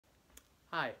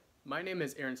Hi, my name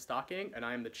is Aaron Stocking and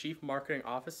I am the Chief Marketing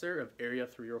Officer of Area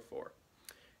 304.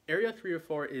 Area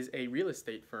 304 is a real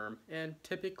estate firm, and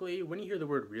typically when you hear the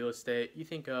word real estate, you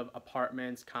think of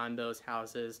apartments, condos,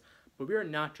 houses, but we are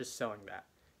not just selling that.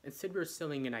 Instead, we're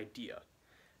selling an idea.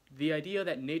 The idea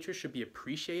that nature should be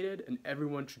appreciated and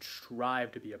everyone should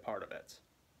strive to be a part of it.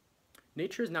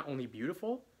 Nature is not only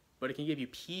beautiful, but it can give you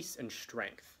peace and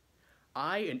strength.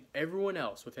 I and everyone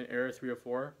else within Area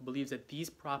 304 believes that these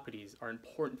properties are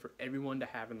important for everyone to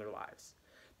have in their lives.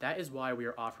 That is why we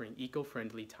are offering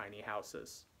eco-friendly tiny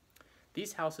houses.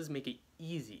 These houses make it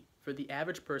easy for the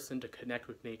average person to connect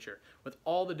with nature with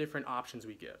all the different options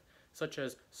we give, such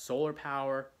as solar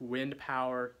power, wind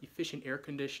power, efficient air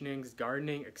conditionings,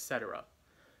 gardening, etc.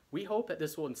 We hope that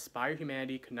this will inspire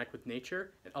humanity to connect with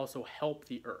nature and also help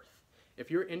the earth. If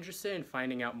you're interested in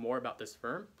finding out more about this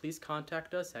firm, please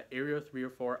contact us at Area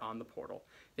 304 on the portal.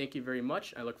 Thank you very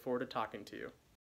much. I look forward to talking to you.